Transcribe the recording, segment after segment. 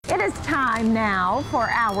It is time now for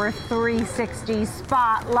our 360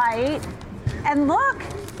 Spotlight. And look,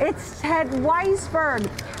 it's Ted Weisberg,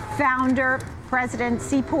 founder, president,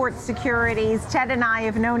 Seaport Securities. Ted and I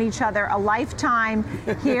have known each other a lifetime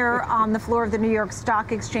here on the floor of the New York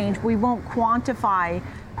Stock Exchange. We won't quantify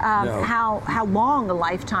how long a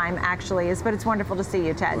lifetime actually is, but it's wonderful to see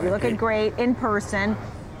you, Ted. Right. You're looking great in person.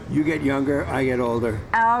 You get younger, I get older.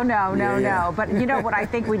 Oh, no. But you know what I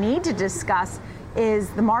think we need to discuss is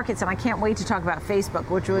the markets, and I can't wait to talk about Facebook,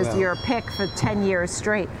 which was your pick for 10 years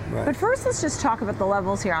straight. Right. But first, let's just talk about the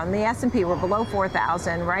levels here. On the S&P, we're below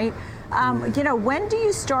 4,000, right? You know, when do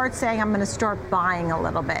you start saying, I'm going to start buying a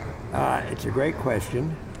little bit? It's a great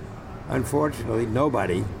question. Unfortunately,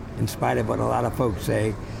 nobody, in spite of what a lot of folks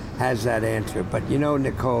say, has that answer. But you know,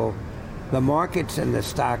 Nicole, the markets and the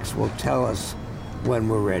stocks will tell us when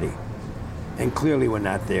we're ready. And clearly we're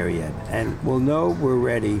not there yet. And we'll know we're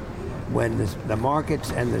ready when the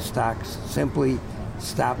markets and the stocks simply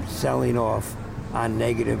stop selling off on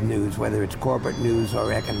negative news, whether it's corporate news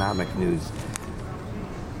or economic news.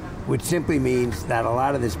 Which simply means that a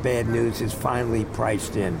lot of this bad news is finally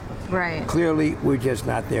priced in. Right. Clearly, we're just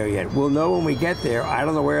not there yet. We'll know when we get there. I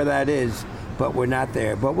don't know where that is, but we're not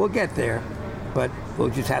there. But we'll get there. But we'll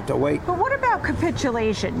just have to wait. But what about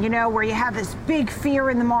capitulation, you know, where you have this big fear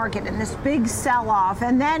in the market and this big sell-off,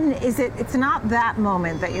 and then it's not that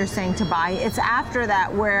moment that you're saying to buy, it's after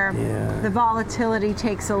that where the volatility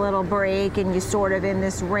takes a little break and you're sort of in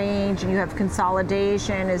this range and you have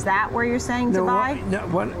consolidation. Is that where you're saying to buy?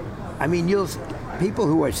 I mean, people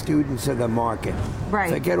who are students of the market,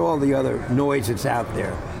 forget all the other noise that's out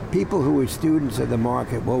there. People who are students of the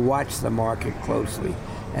market will watch the market closely.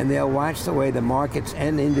 And they'll watch the way the markets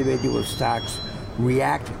and individual stocks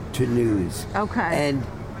react to news. Okay. And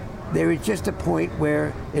there is just a point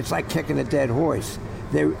where it's like kicking a dead horse.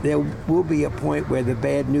 There will be a point where the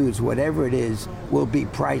bad news, whatever it is, will be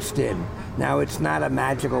priced in. Now, it's not a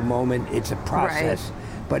magical moment, it's a process.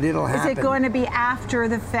 But it'll happen. Is it going to be after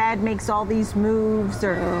the Fed makes all these moves,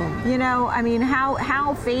 or you know, I mean,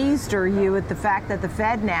 how phased are you at the fact that the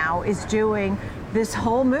Fed now is doing this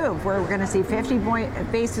whole move where we're going to see 50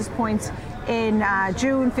 basis points in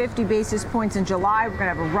June, 50 basis points in July? We're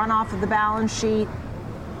going to have a runoff of the balance sheet.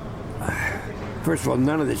 First of all,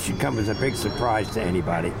 none of this should come as a big surprise to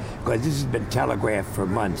anybody because this has been telegraphed for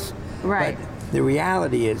months. Right. But the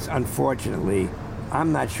reality is, unfortunately,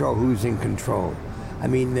 I'm not sure who's in control. I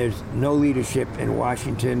mean, there's no leadership in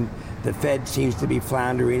Washington. The Fed seems to be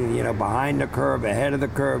floundering, you know, behind the curve, ahead of the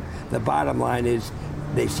curve. The bottom line is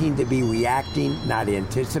they seem to be reacting, not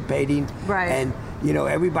anticipating. Right. And, you know,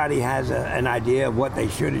 everybody has an idea of what they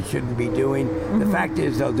should and shouldn't be doing. The fact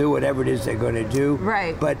is they'll do whatever it is they're going to do.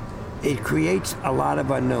 Right. But it creates a lot of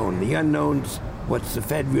unknown. The unknowns, what's the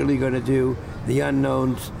Fed really going to do? The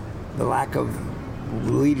unknowns, the lack of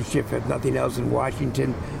leadership, if nothing else, in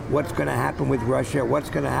Washington. What's going to happen with Russia? What's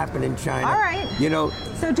going to happen in China? All right. You know.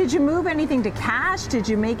 So did you move anything to cash? Did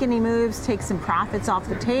you make any moves, take some profits off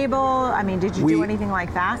the table? I mean, did you do anything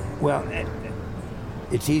like that? Well,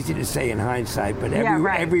 it's easy to say in hindsight, but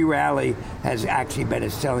every rally has actually been a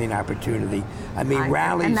selling opportunity. I mean,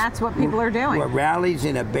 rallies... And that's what people are doing. Well, rallies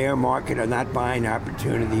in a bear market are not buying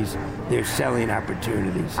opportunities, they're selling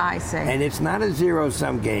opportunities. I see. And it's not a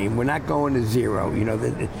zero-sum game. We're not going to zero. You know,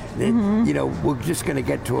 you know, we're just going to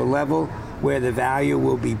get to a level where the value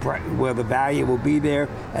will be there,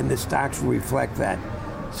 and the stocks will reflect that.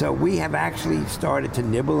 So we have actually started to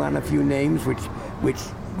nibble on a few names,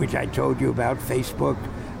 which I told you about, Facebook,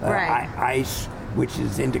 ICE, which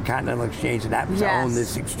is Intercontinental Exchange, and happens to own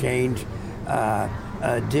this exchange,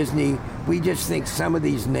 Disney. We just think some of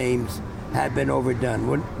these names have been overdone.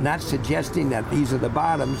 We're not suggesting that these are the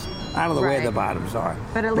bottoms. I don't know where the bottoms are.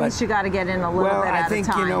 But at least you got to get in a little bit at a time. Well, I think,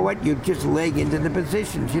 you know what, you just leg into the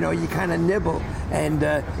positions. You know, you kind of nibble, and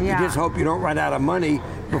you just hope you don't run out of money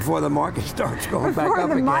before the market starts going back up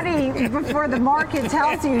again. Before the market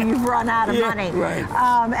tells you you've run out of money. Right.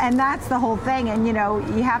 And that's the whole thing. And, you know,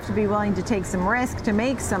 you have to be willing to take some risk to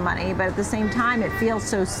make some money. But at the same time, it feels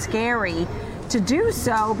so scary to do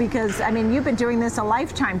so because, I mean, you've been doing this a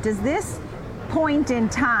lifetime. Does this point in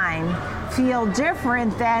time feel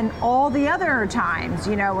different than all the other times,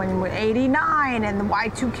 you know, when 89 and the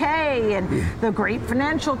Y2K and the great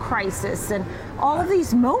financial crisis and all of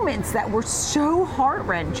these moments that were so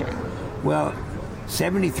heart-wrenching? Well,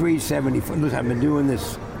 73, 74, look, I've been doing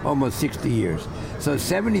this almost 60 years. So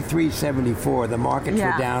 73, 74, the markets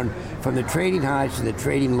were down from the trading highs to the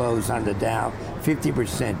trading lows on the Dow,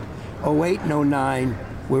 50%. 08 and 09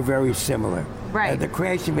 were very similar. Right. The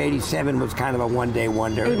crash of '87 was kind of a one-day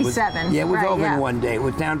wonder. It was, 87. yeah, it was right, over yeah. in one day. It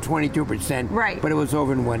was down 22%. Right. But it was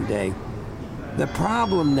over in one day. The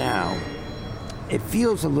problem now, it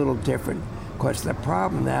feels a little different, because the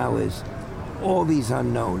problem now is all these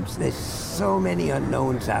unknowns. There's so many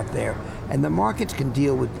unknowns out there, and the markets can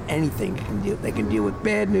deal with anything. They can deal with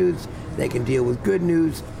bad news, they can deal with good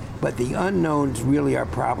news, but the unknowns really are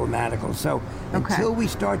problematical. So until we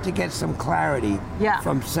start to get some clarity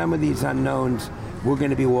from some of these unknowns, we're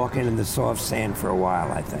going to be walking in the soft sand for a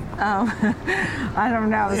while, I think. Oh, I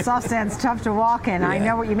don't know. The soft sand's tough to walk in. I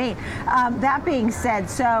know what you mean. That being said,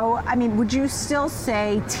 so, I mean, would you still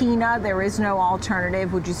say, Tina, there is no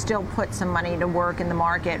alternative? Would you still put some money to work in the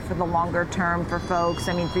market for the longer term for folks?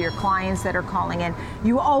 I mean, for your clients that are calling in.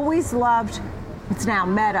 You always loved, it's now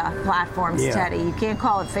Meta platforms, Teddy. You can't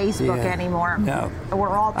call it Facebook anymore. No. We're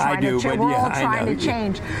all trying to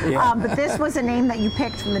change. But this was a name that you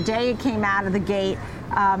picked from the day it came out of the gate,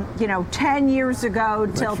 10 years ago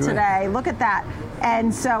till today. Look at that.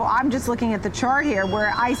 And so I'm just looking at the chart here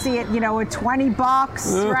where I see it, at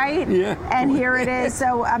 $20, right? Yeah. And here it is.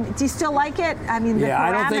 So do you still like it? I mean, the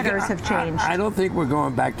parameters have changed. I don't think we're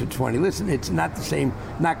going back to 20. Listen, it's not the same,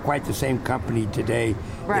 not quite the same company today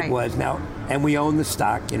it was now. And we own the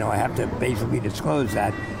stock, I have to basically disclose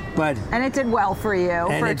that. And it did well for you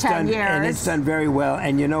for 10 years. And it's done very well.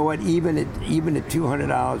 And you know what? Even at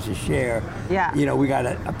 $200 a share, we got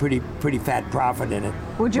a pretty fat profit in it.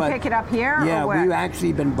 Would you pick it up here? Yeah, or what? we've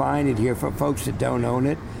actually been buying it here for folks that don't own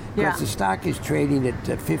it. Because the stock is trading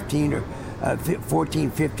at 15 or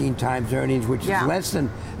 14, 15 times earnings, which is less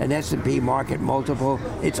than an S&P market multiple.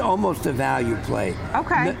 It's almost a value play.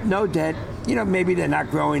 Okay. No debt. Maybe they're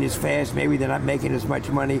not growing as fast. Maybe they're not making as much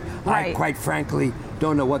money. Right. I, quite frankly,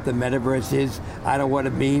 don't know what the metaverse is. I don't know what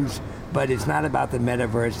it means. But it's not about the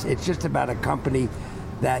metaverse. It's just about a company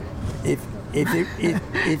that if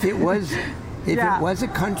it was a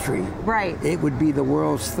country, it would be the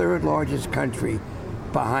world's third largest country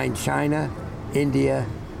behind China, India,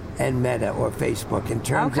 and Meta or Facebook in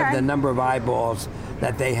terms of the number of eyeballs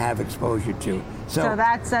that they have exposure to. So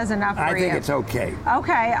that says enough for you. I think it's okay.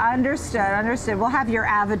 Okay, understood. We'll have your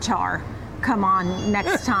avatar come on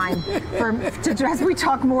next time as we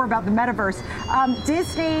talk more about the metaverse.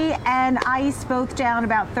 Disney and ICE both down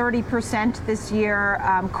about 30% this year.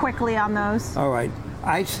 Quickly on those. All right.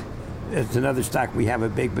 ICE is another stock we have a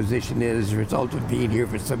big position in as a result of being here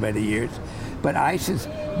for so many years. But ICE is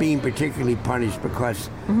being particularly punished because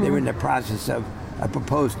they're in the process of a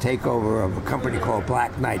proposed takeover of a company called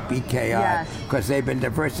Black Knight, BKI, because they've been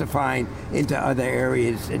diversifying into other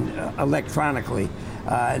areas electronically.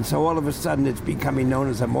 And so all of a sudden it's becoming known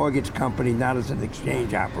as a mortgage company, not as an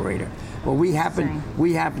exchange operator. Well, we happen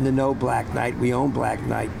to know Black Knight. We own Black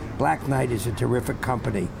Knight. Black Knight is a terrific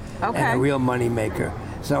company and a real money maker.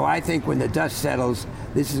 So I think when the dust settles,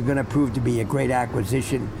 this is going to prove to be a great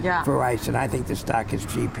acquisition for ICE, and I think the stock is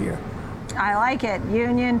cheap here. I like it.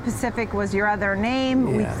 Union Pacific was your other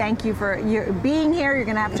name. We thank you for being here. You're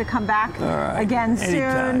going to have to come back again soon.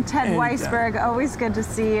 Anytime. Ted Weisberg, always good to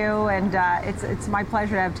see you, and it's my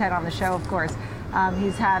pleasure to have Ted on the show, of course.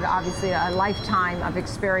 He's had, obviously, a lifetime of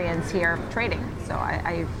experience here trading, so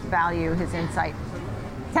I value his insight.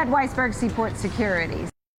 Ted Weisberg, Seaport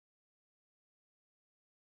Securities.